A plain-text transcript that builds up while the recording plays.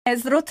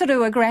As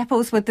Rotorua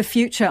grapples with the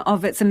future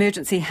of its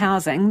emergency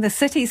housing, the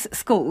city's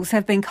schools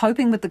have been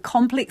coping with the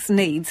complex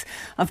needs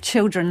of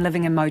children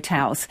living in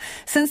motels.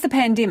 Since the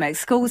pandemic,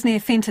 schools near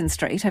Fenton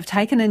Street have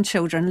taken in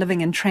children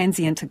living in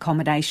transient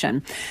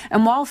accommodation.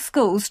 And while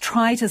schools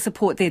try to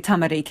support their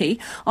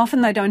tamariki,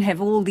 often they don't have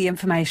all the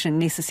information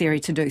necessary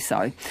to do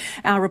so.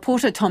 Our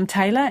reporter Tom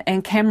Taylor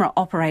and camera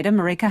operator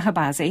Marika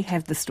Habazi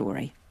have the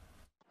story.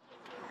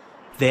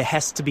 There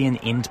has to be an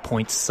end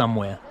point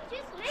somewhere.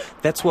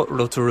 That's what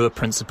Rotorua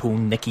Principal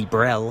Nicky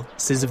Brell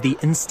says of the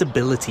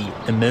instability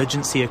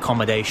emergency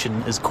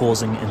accommodation is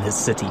causing in his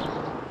city.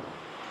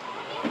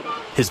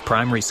 His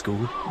primary school,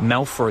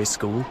 Malfroy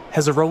School,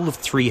 has a roll of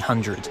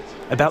 300,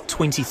 about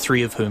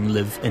 23 of whom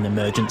live in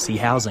emergency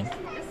housing.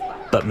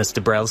 But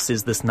Mr Brell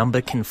says this number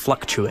can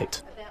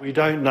fluctuate. We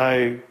don't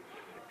know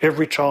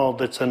every child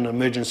that's in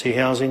emergency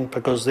housing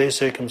because their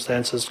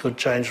circumstances could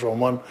change from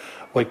one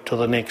week to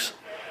the next.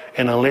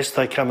 And unless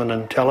they come in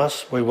and tell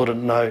us, we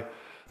wouldn't know.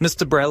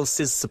 Mr Brell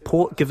says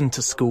support given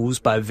to schools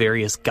by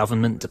various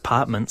government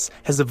departments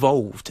has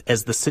evolved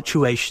as the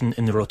situation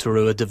in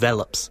Rotorua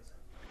develops.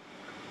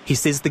 He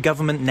says the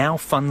government now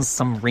funds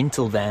some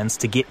rental vans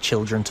to get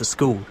children to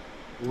school.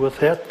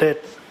 Without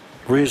that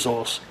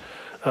resource,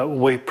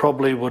 we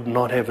probably would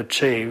not have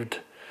achieved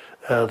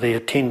the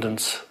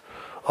attendance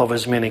of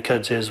as many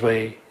kids as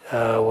we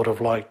would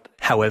have liked.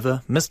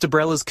 However, Mr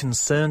Brell is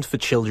concerned for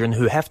children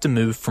who have to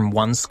move from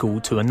one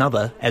school to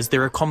another as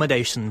their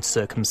accommodation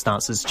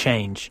circumstances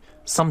change,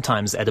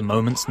 sometimes at a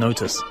moment's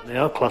notice. In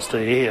our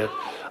cluster here,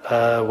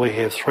 we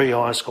have 3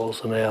 high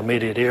schools in our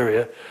immediate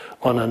area,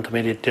 1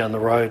 intermediate down the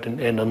road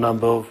and a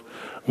number of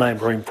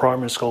neighbouring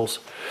primary schools.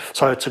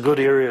 So it's a good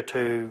area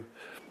to,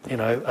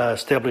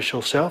 establish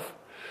yourself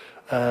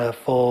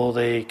for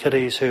the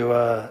kiddies who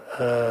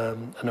are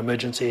in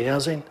emergency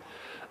housing.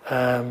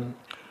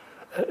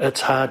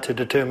 It's hard to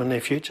determine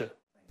their future.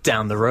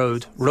 Down the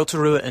road,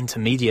 Rotorua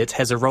Intermediate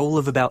has a roll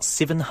of about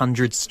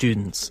 700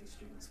 students.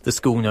 The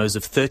school knows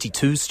of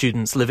 32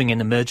 students living in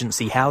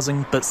emergency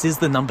housing, but says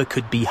the number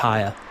could be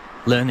higher.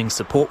 Learning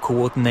Support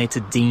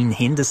Coordinator Dean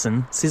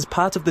Henderson says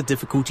part of the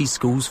difficulty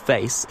schools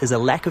face is a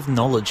lack of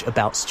knowledge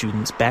about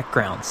students'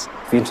 backgrounds.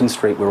 Fenton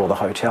Street, where all the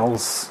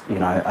hotels,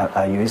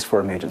 are used for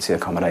emergency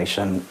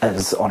accommodation,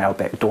 is on our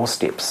back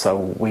doorstep, so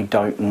we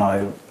don't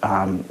know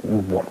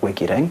what we're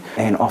getting.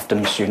 And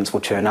often students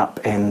will turn up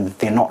and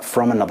they're not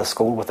from another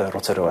school within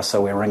Rotorua,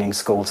 so we're ringing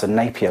schools in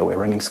Napier, we're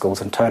ringing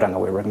schools in Tauranga,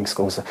 we're ringing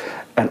schools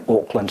in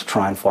Auckland to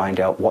try and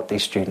find out what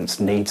these students'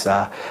 needs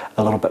are,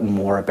 a little bit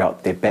more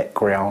about their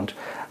background.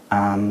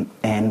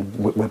 And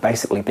we're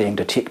basically being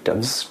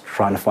detectives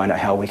trying to find out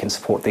how we can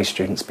support these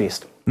students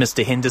best.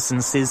 Mr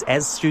Henderson says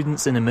as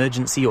students in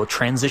emergency or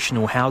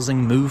transitional housing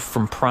move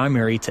from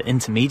primary to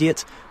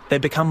intermediate, they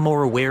become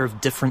more aware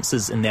of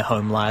differences in their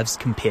home lives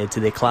compared to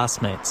their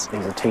classmates.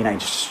 These are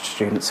teenage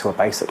students who are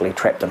basically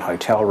trapped in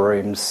hotel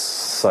rooms,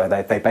 so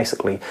they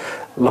basically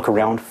look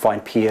around,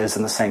 find peers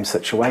in the same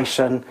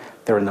situation.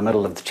 They're in the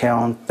middle of the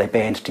town, they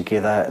band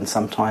together, and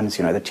sometimes,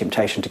 the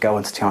temptation to go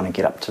into town and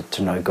get up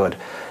to no good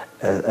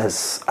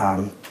is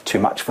too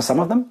much for some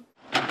of them.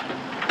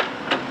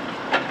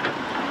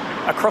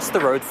 Across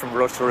the road from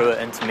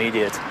Rotorua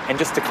Intermediate and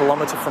just a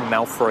kilometre from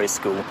Malfroy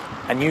School,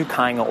 a new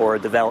Kāinga Ora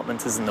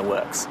development is in the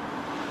works.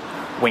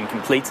 When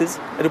completed,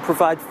 it'll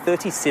provide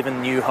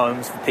 37 new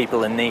homes for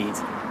people in need.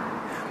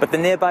 But the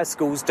nearby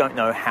schools don't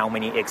know how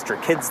many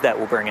extra kids that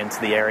will bring into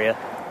the area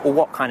or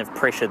what kind of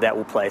pressure that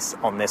will place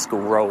on their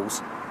school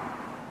rolls.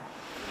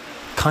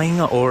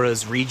 Kāinga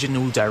Ora's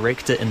Regional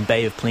Director in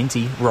Bay of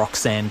Plenty,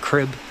 Roxanne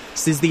Cribb,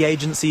 says the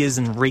agency is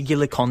in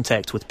regular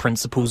contact with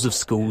principals of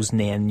schools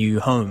near new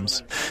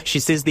homes.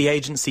 She says the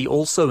agency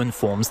also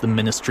informs the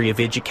Ministry of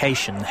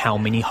Education how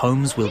many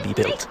homes will be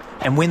built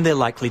and when they're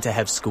likely to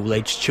have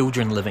school-aged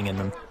children living in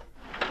them.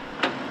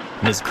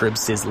 Ms Cribb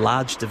says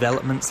large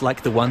developments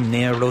like the one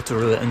near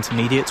Rotorua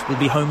Intermediate will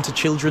be home to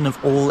children of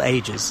all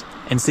ages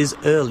and says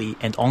early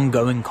and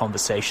ongoing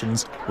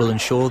conversations will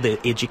ensure their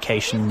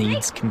education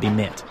needs can be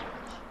met.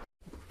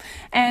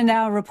 And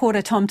our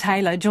reporter Tom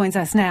Taylor joins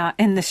us now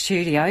in the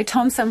studio.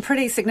 Tom, some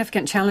pretty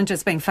significant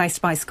challenges being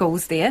faced by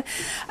schools there.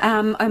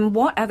 And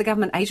what are the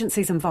government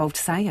agencies involved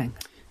saying?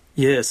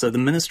 Yeah, so the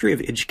Ministry of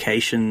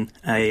Education,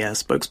 a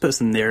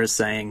spokesperson there is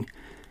saying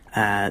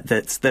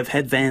that they've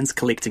had vans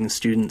collecting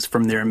students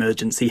from their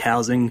emergency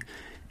housing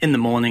in the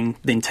morning,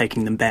 then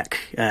taking them back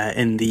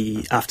in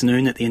the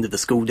afternoon at the end of the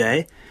school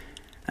day.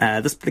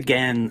 This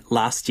began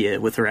last year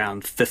with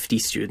around 50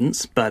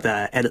 students, but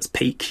at its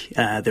peak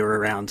there were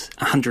around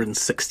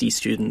 160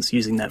 students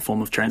using that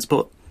form of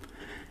transport.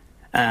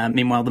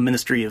 Meanwhile, the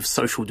Ministry of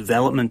Social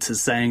Development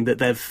is saying that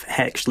they've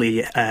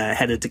actually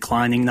had a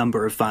declining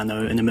number of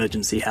whānau in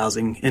emergency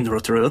housing in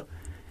Rotorua.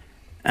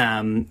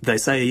 They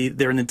say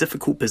they're in a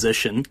difficult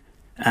position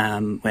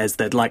as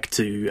they'd like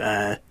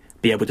to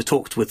be able to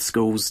talk with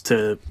schools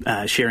to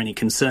share any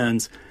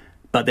concerns,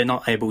 but they're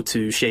not able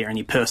to share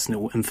any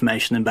personal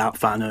information about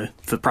whānau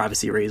for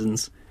privacy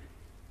reasons.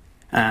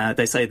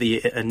 They say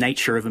the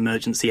nature of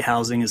emergency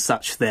housing is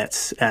such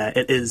that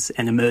it is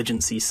an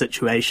emergency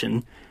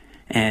situation,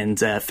 and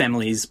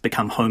families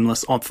become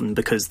homeless often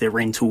because their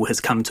rental has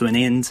come to an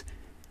end.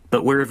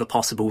 But wherever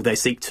possible, they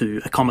seek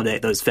to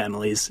accommodate those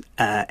families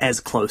as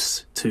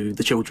close to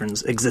the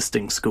children's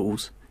existing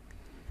schools.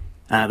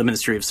 The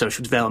Ministry of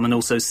Social Development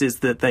also says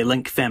that they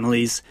link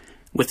families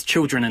with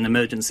children in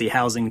emergency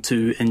housing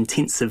to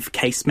intensive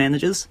case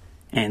managers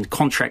and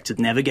contracted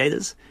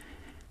navigators,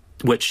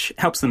 which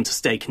helps them to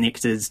stay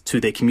connected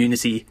to their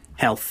community,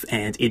 health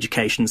and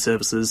education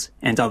services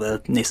and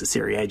other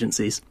necessary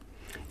agencies.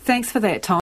 Thanks for that, Tom.